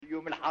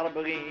العرب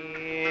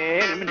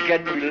غير من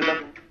كان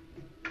يلم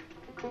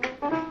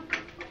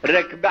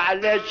ركب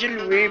على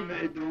شلوي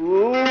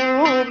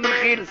مهدوم من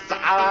خير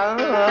الصحراء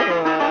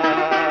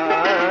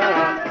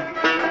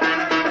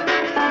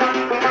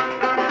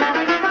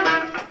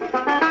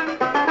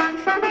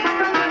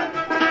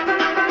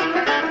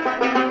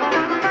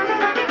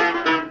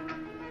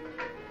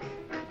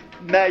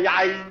ما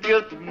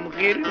يعيط من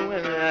غير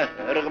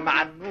رغم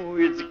عنه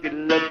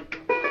يتكلم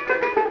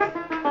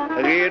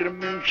غير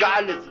من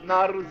شعلة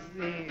نار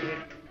الزين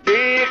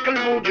في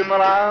قلبه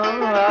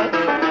جمران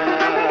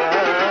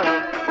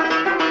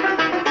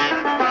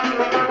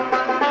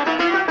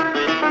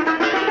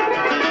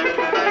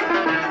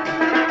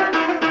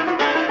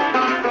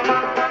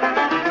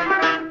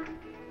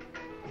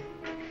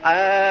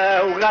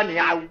وغني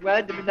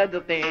عواد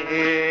بناد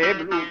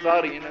طيب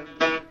الوصارين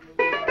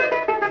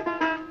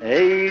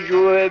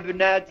هيجوا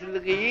بنات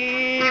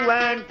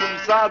الغيوان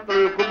تمساط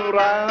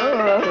الكبرى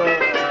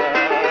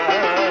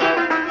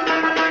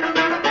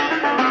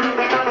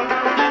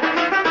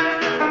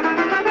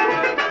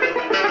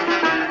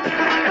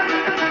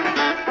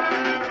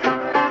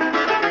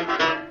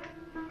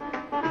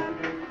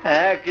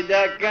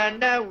هكذا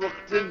كان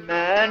وقت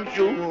ما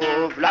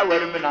نشوف العور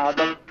من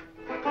عظم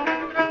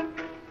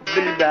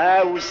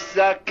بالباء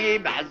والساقي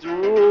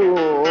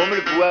محزوم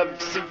الكواب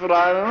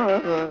السفرة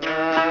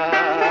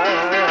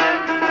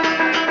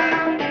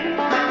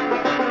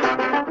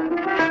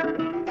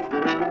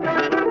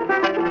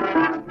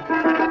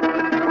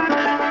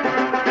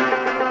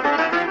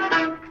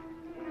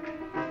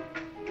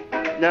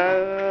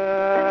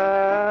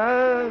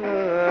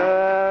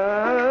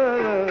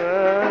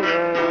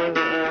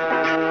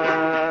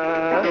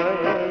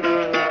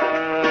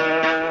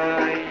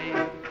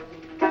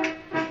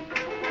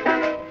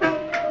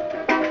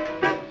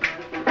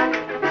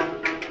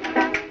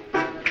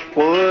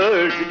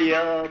قلت لي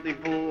يا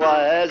ضيف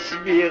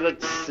واسبيغة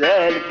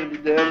السالف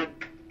الدم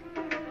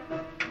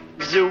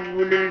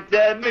زول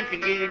التامك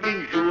غير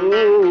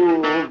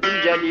نشوف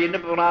بنجالي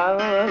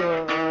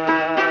نبران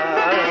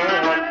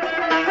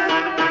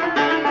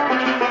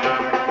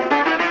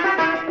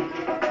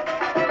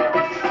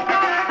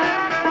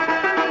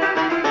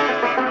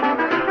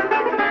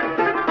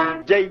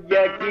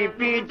جاياكي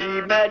في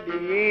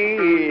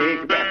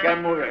جمالك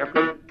بحكم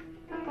وحكم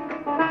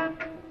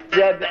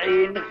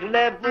 70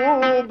 خلاف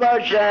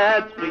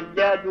وباشات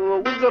قياد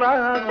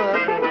ووزراء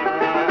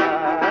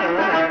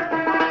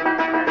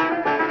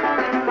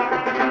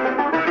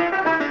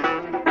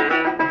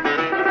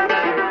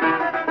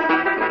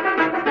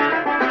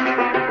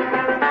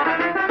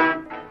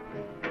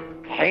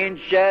حين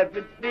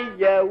شافت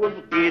فيا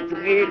وبقيت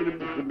غير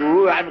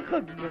مخلوع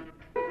نخدم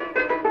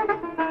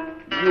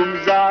يوم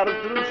زارت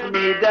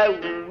رسمي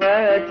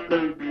دوات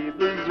قلبي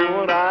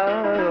بالزورة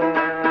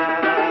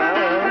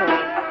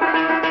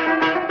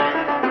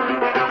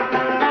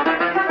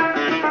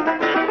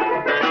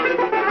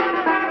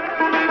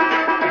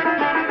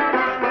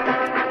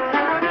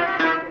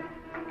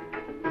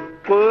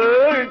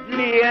قلت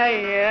لي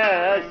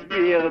يا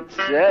أسبيغ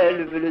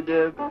تسالف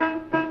الدم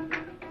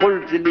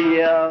قلت لي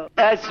يا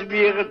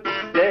أسبيغ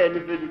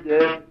تسالف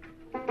الدم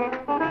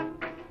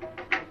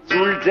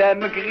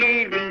سلطامك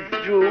غير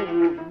نشوف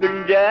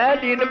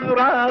بنجالي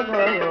نبراغ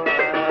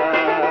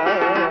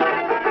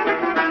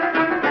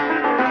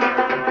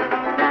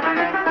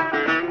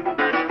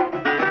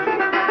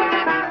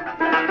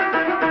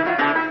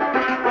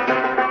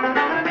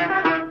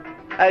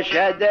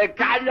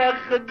أشهدك على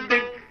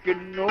خدك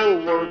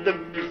النور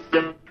دم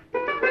السم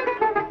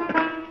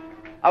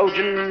أو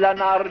جل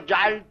نار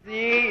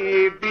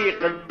جعلتي في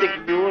خدك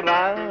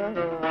دوران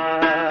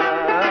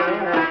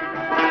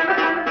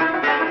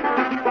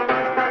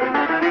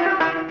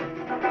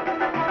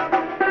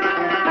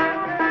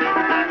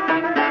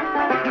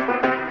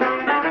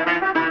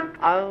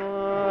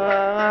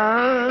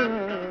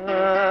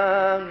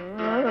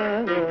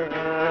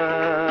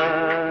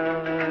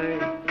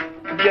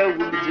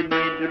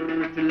جوزني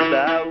درت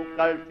الباء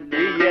وقالت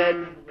لي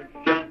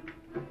المشم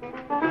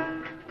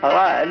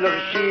راه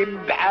الغشيم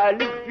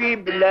بحالك في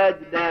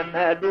بلادنا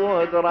مالو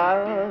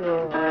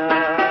هضران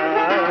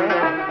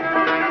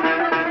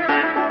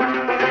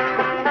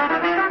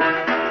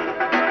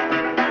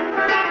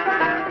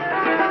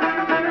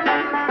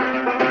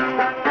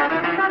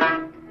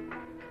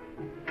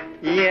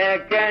يا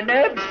كان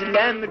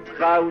بسلامة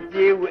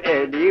خاوتي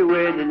وآلي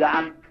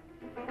والعم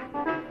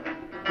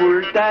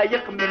كل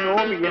تايق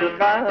منهم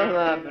يلقى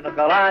من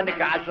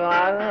قرانك 10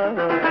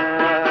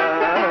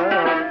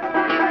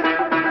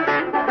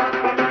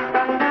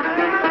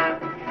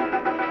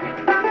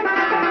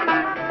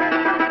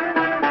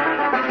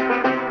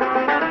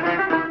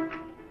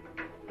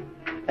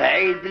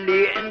 عيد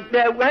لي انت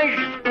واش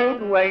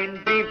تكون وين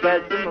في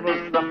فاسم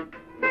رسم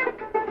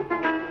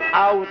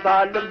او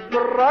طالب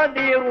براد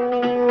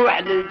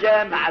يروح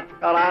للجامعة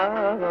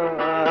قران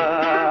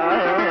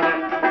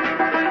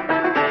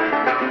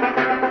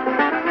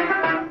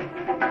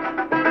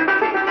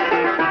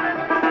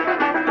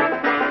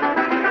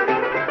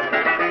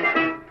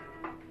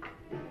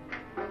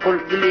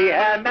قلت لي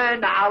ما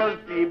نعرف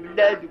في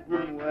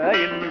بلادكم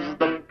وين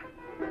نصدم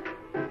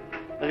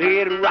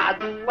غير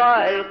وعد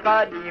الله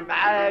القاني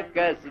معاك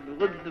كاس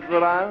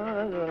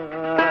الغدفران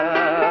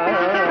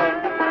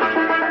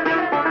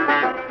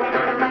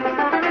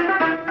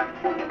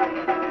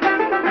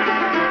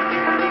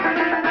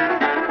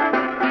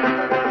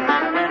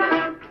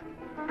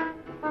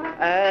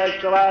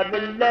اشرب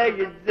اللي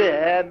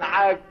يتزهى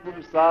معاك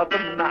ببساط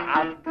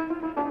النعم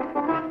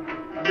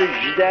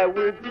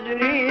بالجداول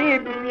تجري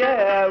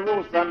بمياه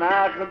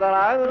وصنع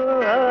خضراء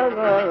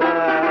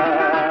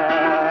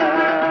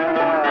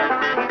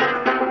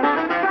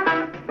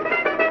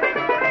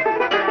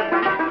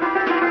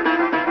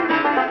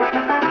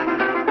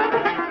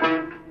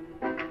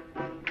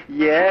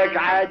ياك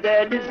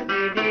عدل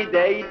السيدي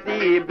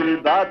دايتي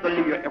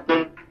بالباطل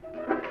يحكم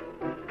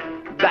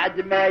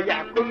بعد ما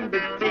يحكم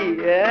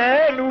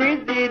بالتيان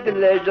ويزيد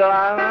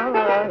الاجرام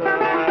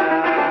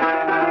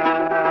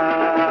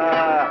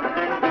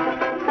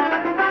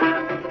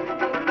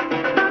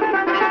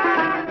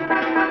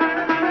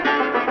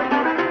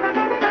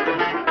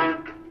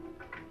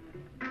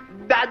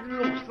بعد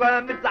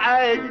الخصام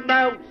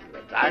تعايدنا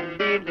وصلت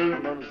عندي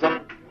المنظم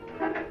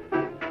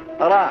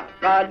راه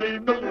قال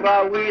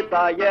المغراوي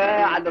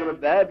طايا على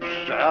رباب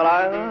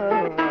الشعراء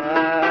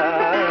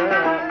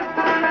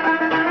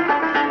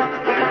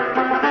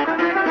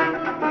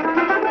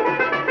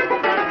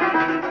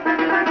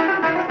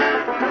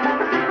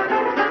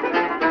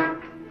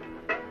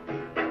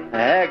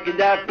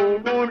هكذا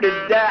قولوا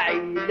للداعي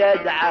لا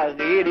دعا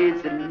غير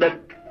يسلم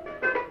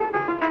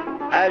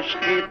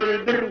اشخيط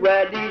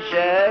البروالي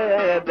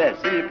شابه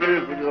سلك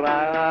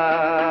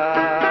الفجران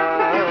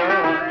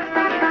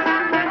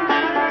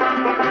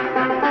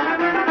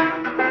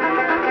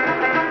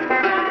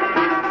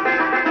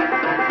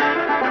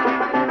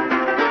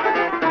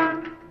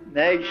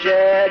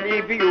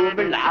نيشالي في يوم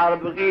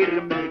الحرب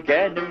غير من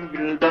كان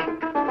مقلدم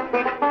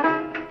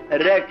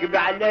راكب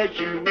على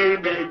شلمي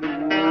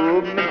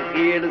مقلوب من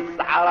خير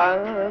الصحراء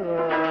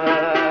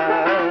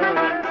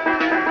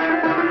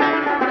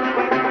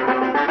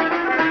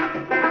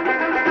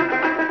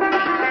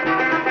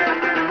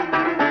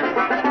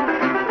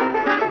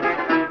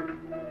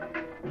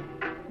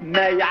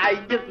ما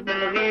يعيط من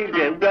غير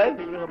جواب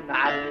من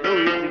عنه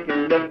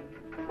يتكلم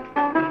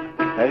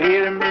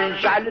غير من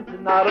شعلة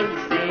نار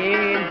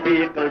الزين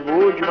في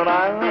قلبه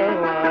جمران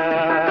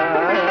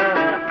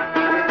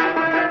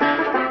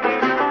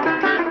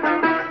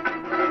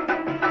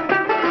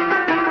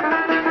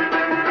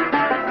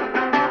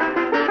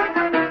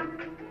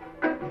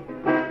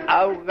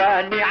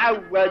أوغاني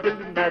عود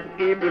بنات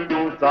غيب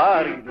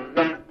الوطاري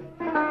الغم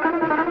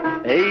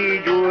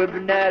هيجوا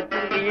بنات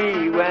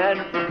الغيوان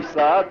في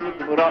بساط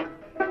الكبرى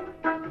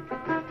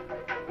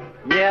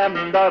يا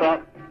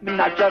مدرة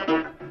من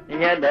عشاكم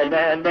يا لا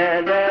لا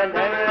لا لا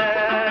لا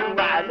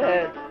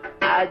وعلى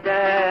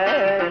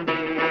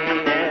عداني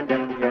يا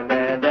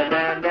لا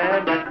لا لا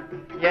لا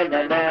يا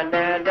لا لا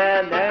لا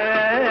لا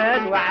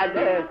لا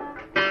وعلى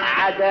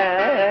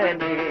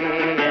عداني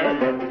يا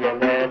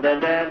لا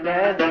لا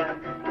لا لا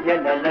يا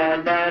لا لا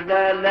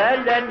لا لا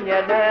لا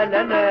يا لا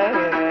لا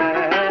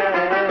لا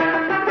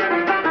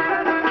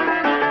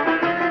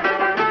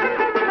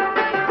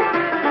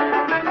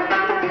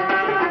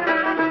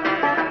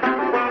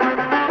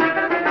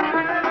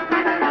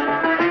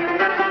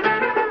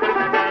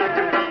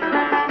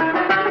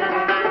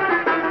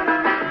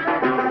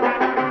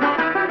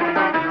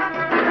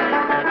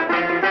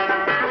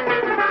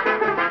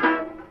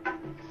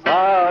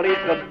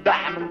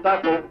قدح من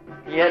طاقو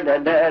يا لا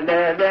لا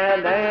لا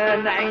لا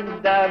لا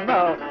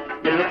عندما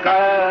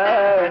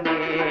يلقاني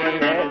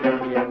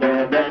يا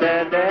لا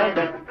لا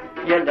لا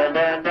يا لا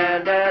لا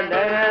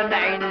لا لا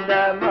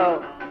عندما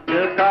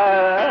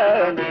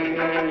يلقاني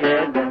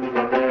يا لا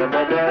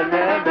لا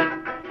لا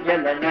يا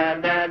لا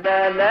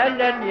لا لا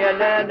لا يا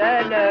لا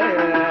لا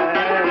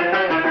لا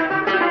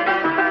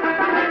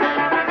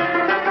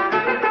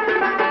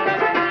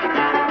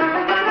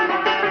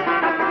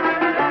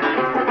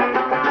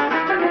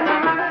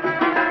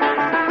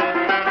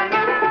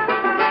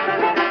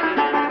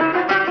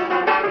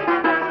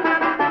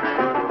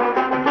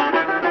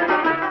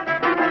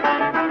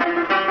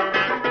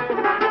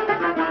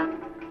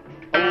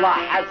الله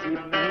حسيب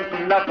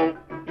لكم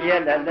يا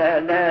لا لا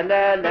لا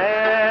لا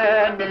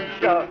لا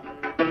نمشى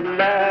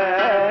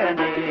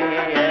فلاني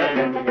يا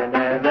لا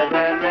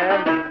لا لا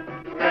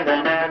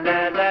لا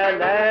لا لا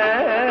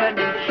لا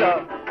نمشى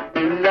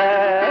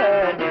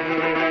فلاني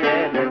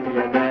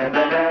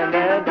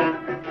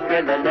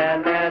يا لا لا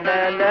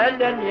لا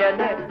لا يا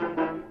لا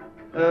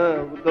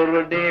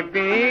وضرني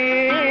في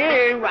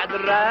وعد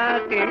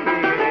الراقي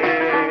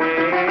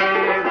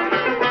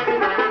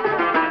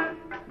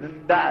من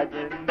بعد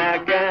ما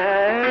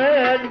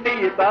كان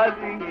لي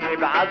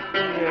طبيب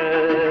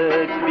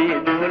عطيت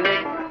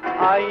بيدولك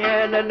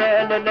يا لا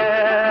لا لا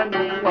لا